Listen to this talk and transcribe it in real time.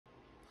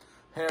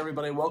Hey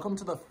everybody, welcome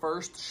to the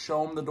first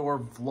Show 'em the Door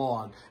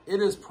vlog. It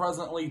is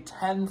presently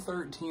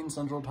 10:13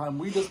 Central Time.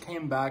 We just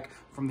came back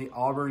from the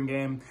Auburn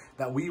game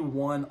that we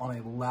won on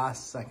a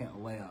last-second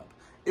layup.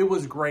 It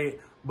was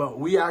great, but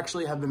we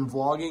actually have been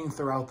vlogging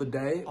throughout the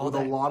day with a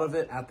lot of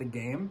it at the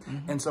game.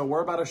 And so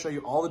we're about to show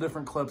you all the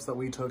different clips that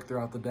we took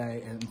throughout the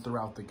day and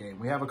throughout the game.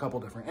 We have a couple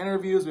different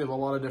interviews. We have a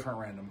lot of different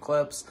random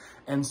clips.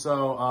 And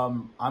so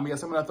I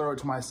guess I'm going to throw it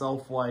to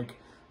myself like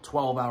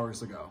 12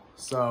 hours ago.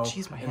 So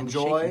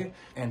enjoy,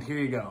 and here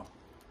you go.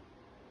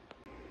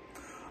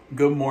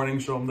 Good morning,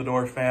 Show 'em the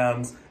Door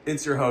fans.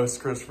 It's your hosts,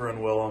 Christopher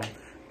and Willem.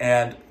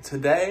 And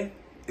today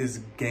is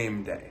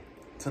game day.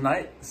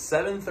 Tonight,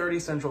 7:30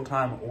 Central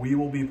Time, we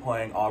will be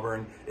playing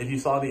Auburn. If you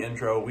saw the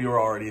intro, we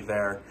were already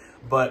there.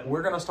 But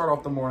we're going to start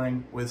off the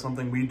morning with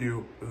something we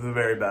do the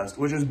very best,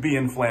 which is be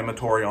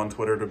inflammatory on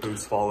Twitter to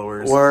boost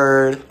followers.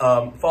 Word.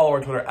 Follow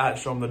our Twitter at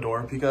Show 'em the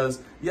Door, because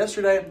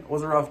yesterday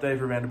was a rough day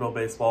for Vanderbilt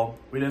baseball.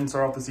 We didn't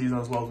start off the season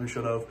as well as we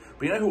should have.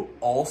 But you know who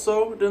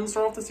also didn't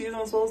start off the season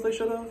as well as they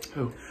should have?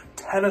 Who?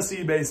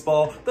 Tennessee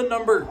baseball, the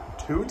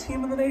 #2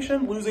 team in the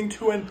nation, losing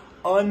to an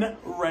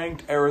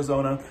unranked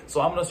Arizona.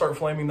 So I'm going to start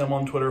flaming them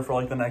on Twitter for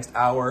like the next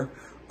hour.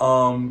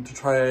 To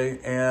try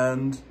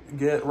and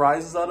get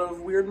rises out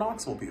of weird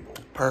Knoxville people.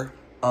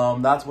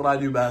 That's what I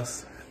do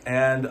best.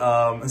 And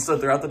so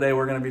throughout the day,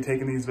 we're going to be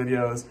taking these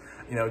videos,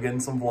 you know, getting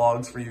some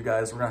vlogs for you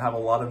guys. We're going to have a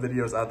lot of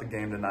videos at the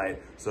game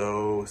tonight,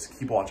 so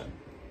keep watching.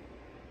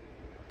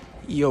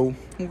 Yo,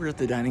 we're at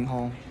the dining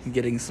hall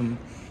getting some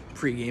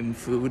pregame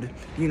food.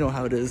 You know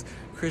how it is.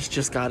 Chris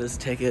just got his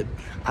ticket.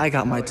 I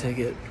got my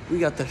ticket. We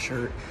got the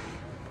shirt.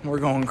 We're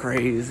going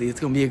crazy.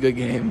 It's going to be a good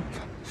game.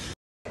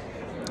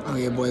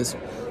 Okay, boys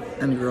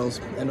and girls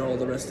and all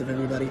the rest of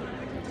everybody.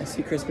 I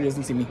see Chris, but he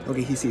doesn't see me.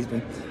 Okay, he sees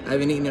me. I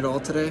haven't eaten it all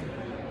today,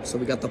 so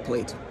we got the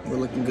plate. We're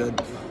looking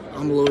good.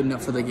 I'm loading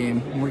up for the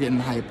game. We're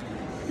getting hype.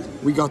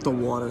 We got the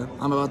water.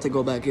 I'm about to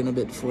go back in a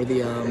bit for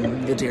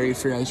the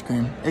dairy-free ice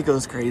cream. It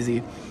goes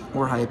crazy.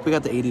 We're hype. We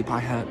got the 80 pie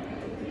hat.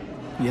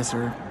 Yes,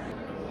 sir.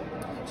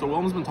 So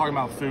Willem's been talking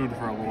about food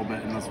for a little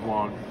bit in this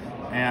vlog,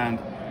 and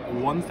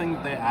one thing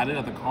that they added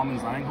at the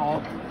Commons Dining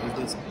Hall is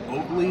this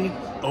Oatly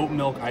oat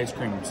milk ice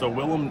cream. So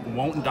Willem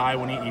won't die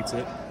when he eats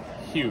it.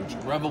 Huge,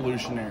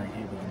 revolutionary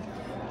even.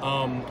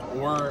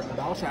 We're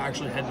about to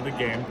actually head to the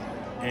game,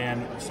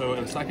 and so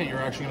in a second you're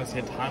actually going to see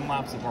a time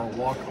lapse of our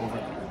walk over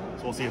there.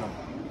 So we'll see you then.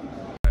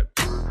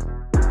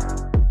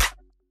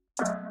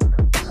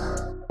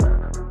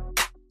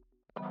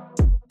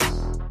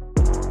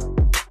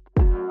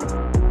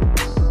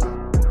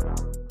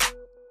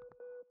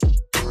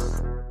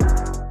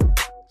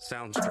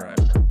 Soundstripe.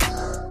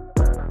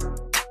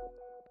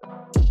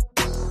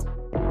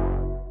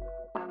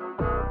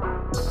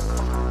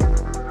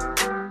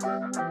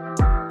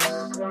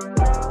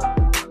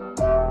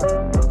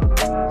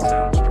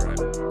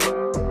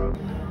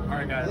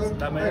 Alright guys,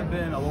 that may have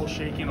been a little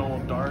shaky and a little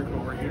dark,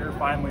 but we're here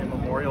finally in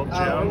Memorial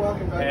Gym,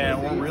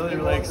 and we're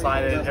really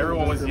excited.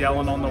 Everyone was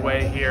yelling on the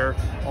way here.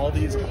 All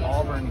these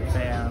Auburn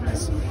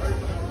fans,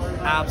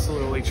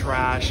 absolutely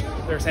trash.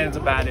 They're saying it's a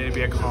bad day to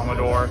be a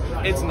Commodore.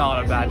 It's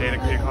not a bad day to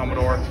be a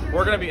Commodore.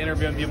 We're going to be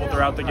interviewing people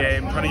throughout the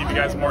game, trying to give you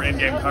guys more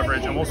in-game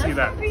coverage, and we'll see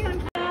that.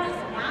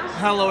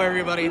 Hello,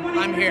 everybody.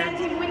 I'm here.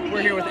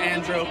 We're here with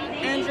Andrew.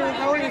 Andrew,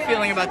 how are you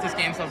feeling about this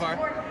game so far?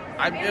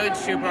 I'm feeling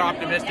super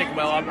optimistic,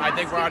 Willem. I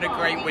think we're on a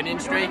great winning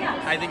streak.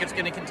 I think it's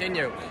going to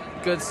continue.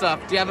 Good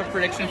stuff. Do you have a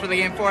prediction for the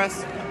game for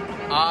us?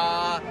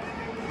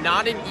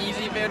 Not an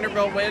easy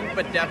Vanderbilt win,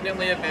 but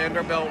definitely a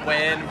Vanderbilt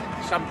win.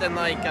 Something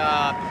like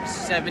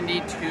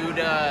 72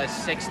 to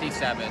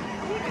 67.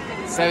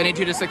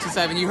 72 to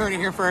 67. You heard it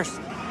here first.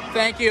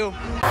 Thank you.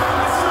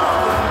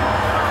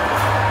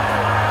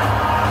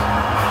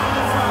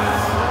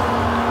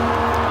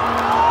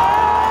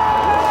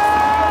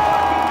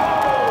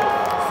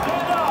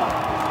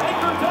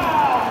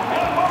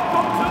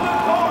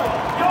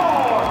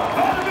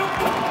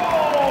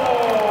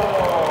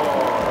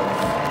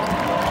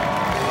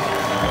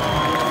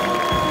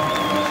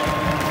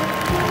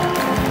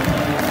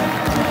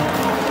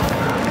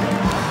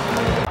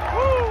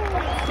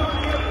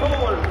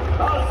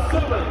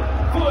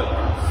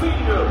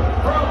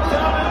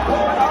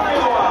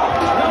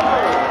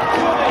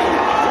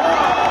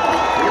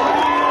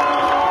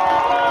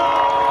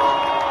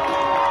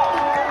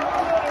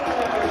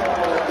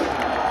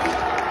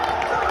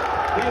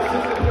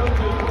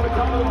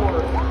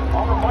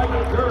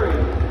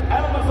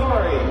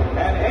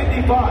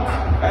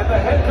 And the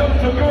head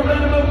coach of your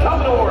Vanderbilt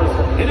Commodores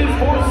in his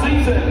fourth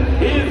season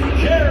is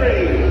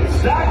Jerry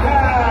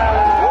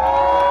Stackhouse.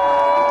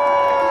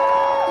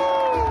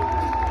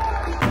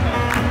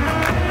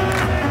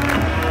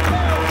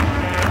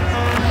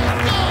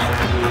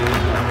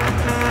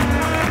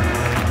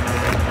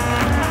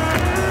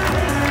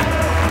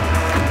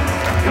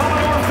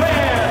 Commodore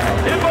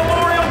fans in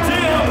Memorial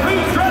Gym,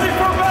 who's ready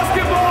for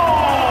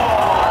basketball?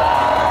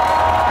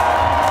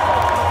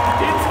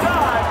 It's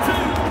time to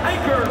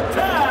anchor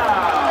town.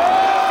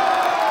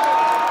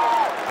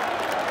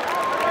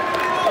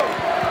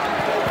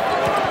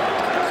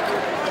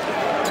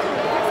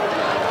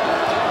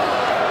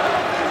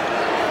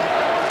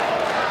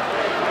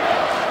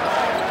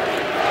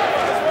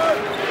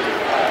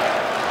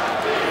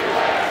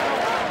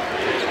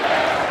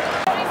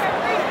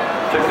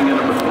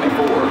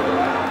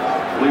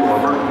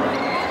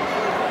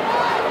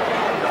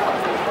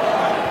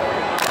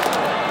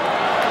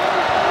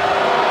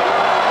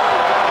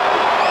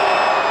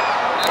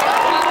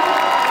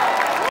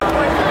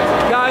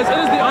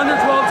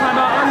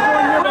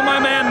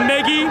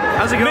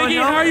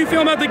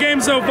 game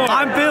so far?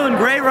 I'm feeling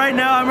great right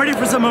now. I'm ready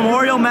for some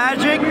Memorial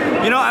Magic.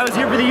 You know, I was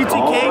here for the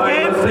UTK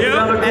game,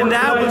 and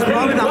that was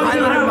probably the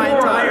highlight of my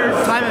entire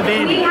time at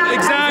Vandy.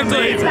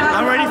 Exactly.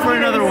 I'm ready for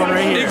another one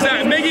right here.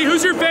 Exactly. Mickey,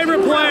 who's your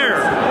favorite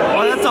player?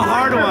 Oh, that's a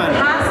hard one.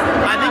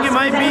 I think it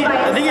might be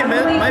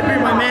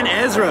my man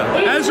Ezra.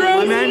 Ezra?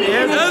 My man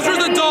Ezra.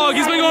 Ezra's the dog.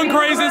 He's been going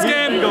crazy this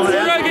game. So we're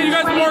going to get you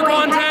guys more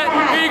content.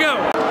 Here you go.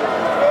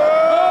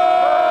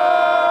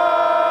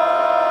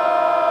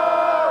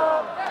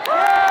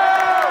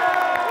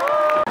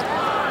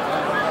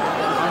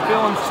 I'm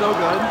feeling so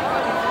good.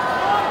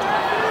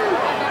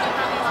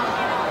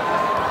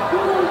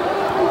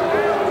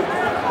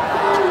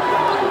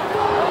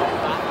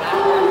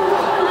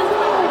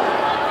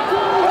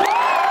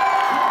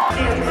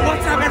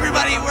 What's up,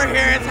 everybody? We're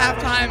here. It's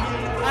halftime.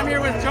 I'm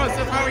here with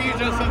Joseph. How are you,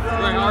 Joseph?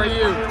 Great. How are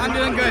you? I'm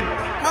doing good.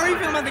 How are you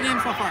feeling about the game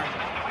so far?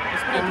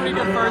 It's been a pretty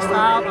good first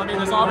half. I mean,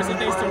 there's obviously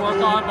things to work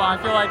on, but I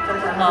feel like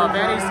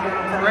Vandy's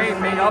great,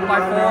 being up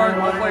by 4.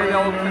 Hopefully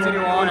they'll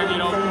continue on and,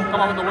 come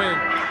up with the win.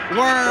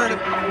 Word.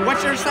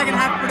 What's your second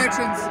half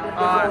predictions?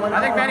 I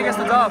think Vandy gets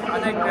the dub. I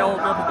think they'll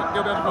be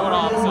able to vote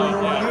off.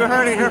 So, yeah. You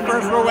heard it here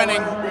first. We're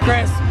winning.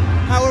 Chris,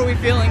 how are we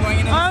feeling going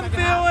into the I'm second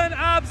half? feeling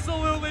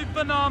absolutely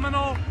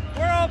phenomenal.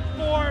 We're up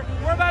 4.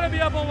 We're about to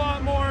be up a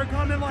lot more.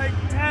 Come in like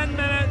 10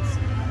 minutes.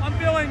 I'm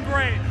feeling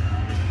great.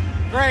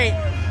 Great.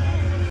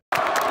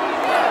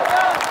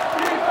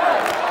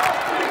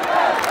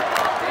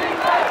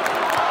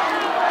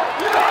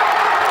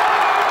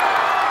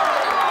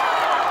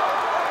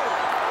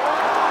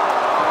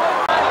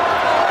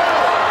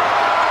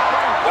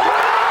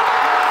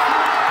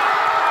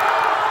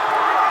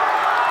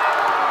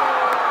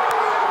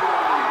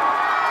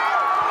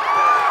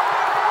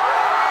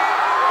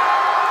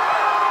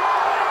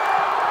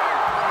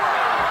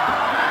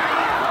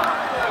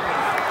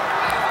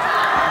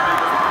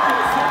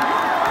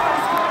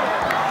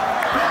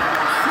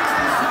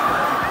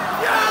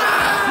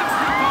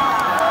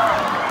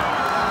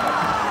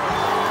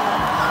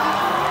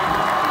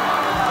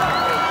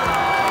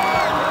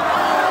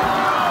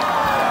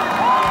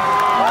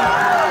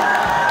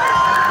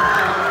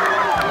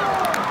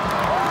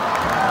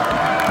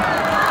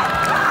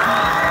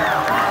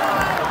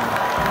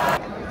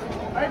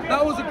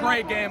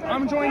 Game.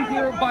 I'm joined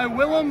here by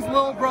Willem's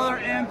little brother,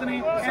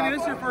 Anthony. Anthony,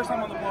 this is your first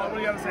time on the pod. What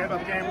do you have to say about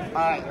the game?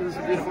 It was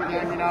a beautiful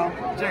game,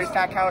 Jerry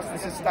Stackhouse,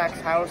 this is Stack's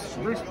house.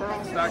 Bruce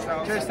Pearl,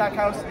 Stackhouse. Jerry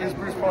Stackhouse is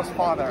Bruce Pearl's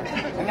father.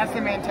 And that's the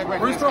main takeaway.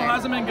 Bruce Pearl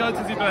hasn't been good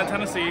since he's been at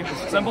Tennessee.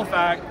 Simple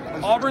fact.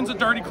 Auburn's a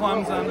dirty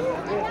Clemson.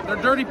 They're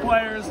dirty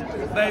players.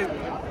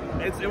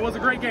 It was a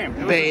great game.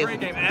 It was a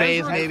great game.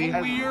 Bathe, maybe.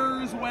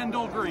 Clears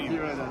Wendell Green.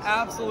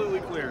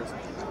 Absolutely clears.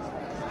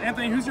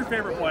 Anthony, who's your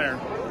favorite player?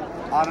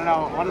 I don't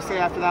know. Honestly,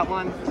 after that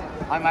one,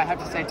 I might have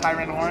to say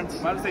Tyron Lawrence.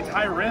 I might have to say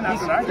Tyron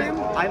after that game?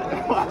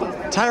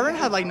 Tyron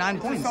had like 9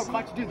 points. So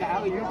clutch, dude. The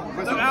alley-oop.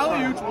 The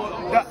alley-oop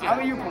The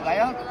alley-oop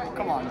layup?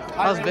 Come on.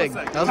 That was big.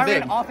 That was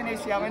big. Off an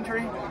ACL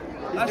injury.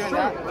 That's true.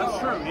 That's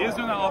true. He is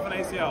doing that off an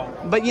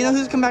ACL. But you know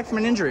who's come back from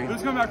an injury?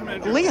 Who's coming back from an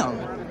injury?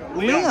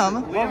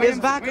 Liam is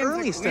back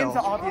early still. Liam's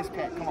the obvious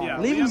pick. Come on. Yeah,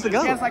 Liam's the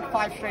go. He has like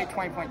 5 straight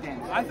 20-point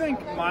games. I think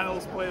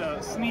Miles played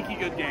a sneaky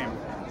good game.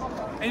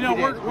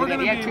 And we're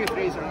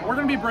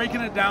gonna be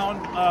breaking it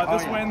down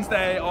this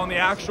Wednesday on the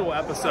actual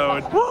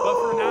episode. But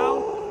for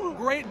now,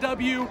 great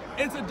W.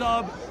 It's a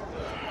dub.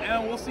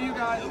 And we'll see you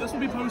guys. This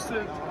will be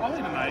posted probably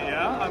tonight,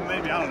 yeah?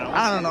 Maybe, I don't know.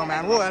 I don't know,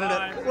 man. We'll edit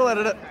it. We'll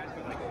edit it.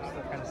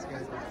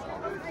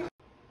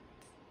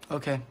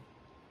 Okay.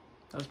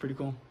 That was pretty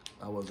cool.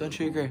 Don't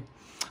you agree?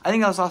 I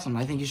think that was awesome.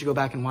 I think you should go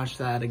back and watch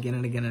that again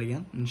and again and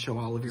again and show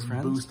all of your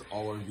friends. Boost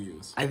all our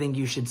views. I think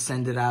you should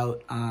send it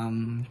out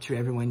to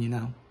everyone you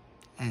know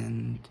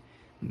and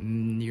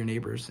your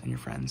neighbors and your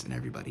friends and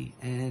everybody.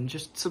 And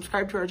just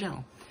subscribe to our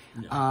channel.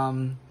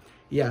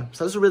 Yeah. So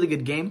that was a really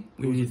good game.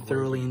 We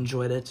thoroughly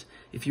enjoyed it.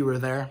 If you were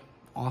there,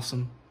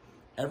 awesome.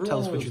 Everyone Tell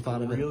us what you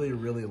thought of it. Really,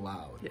 really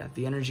loud. Yeah,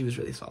 the energy was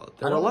really solid.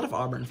 There were a lot of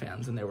Auburn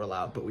fans and they were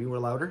loud, but we were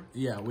louder.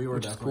 Yeah, we were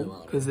definitely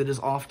louder. Because it is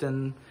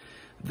often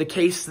the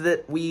case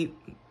that we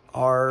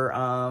are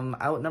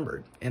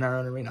outnumbered in our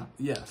own arena.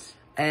 Yes.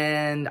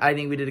 And I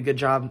think we did a good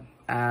job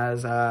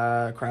as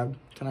a crowd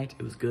tonight.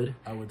 It was good.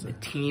 I would say. The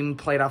team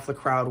played off the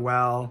crowd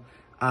well.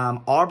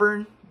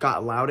 Auburn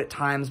got loud at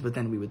times, but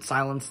then we would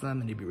silence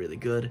them and it'd be really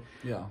good.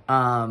 Yeah.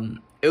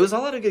 It was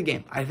all at a good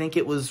game. I think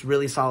it was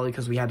really solid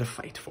because we had to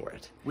fight for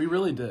it. We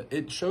really did.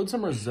 It showed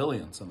some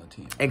resilience on the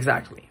team.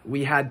 Exactly.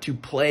 We had to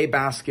play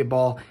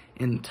basketball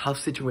in tough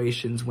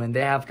situations when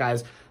they have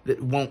guys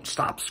that won't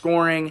stop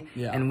scoring,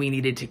 and we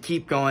needed to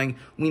keep going.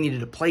 We needed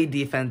to play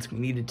defense. We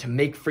needed to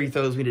make free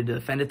throws. We needed to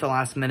defend at the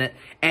last minute,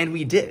 and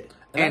we did,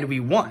 and we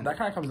won. That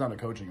kind of comes down to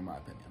coaching, in my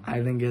opinion.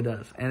 I think it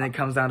does, and it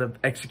comes down to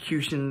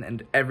execution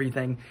and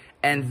everything,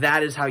 and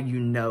that is how you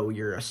know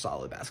you're a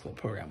solid basketball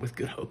program with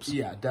good hopes.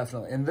 Yeah,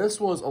 definitely. And this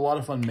was a lot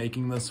of fun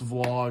making this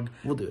vlog.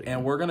 We'll do it again.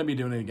 And we're going to be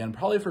doing it again,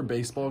 probably for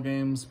baseball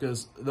games,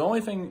 because the only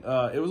thing, it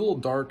was a little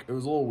dark, it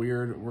was a little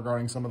weird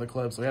regarding some of the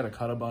clips, so we had to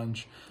cut a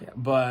bunch. Yeah.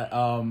 But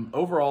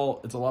overall,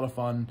 it's a lot of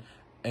fun.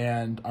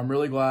 And I'm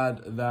really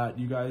glad that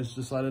you guys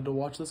decided to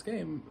watch this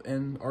game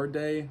and our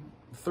day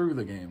through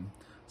the game.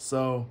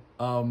 So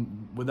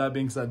with that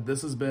being said,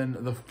 this has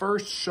been the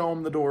first Show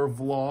 'em the Door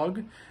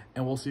vlog,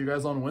 and we'll see you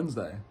guys on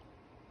Wednesday.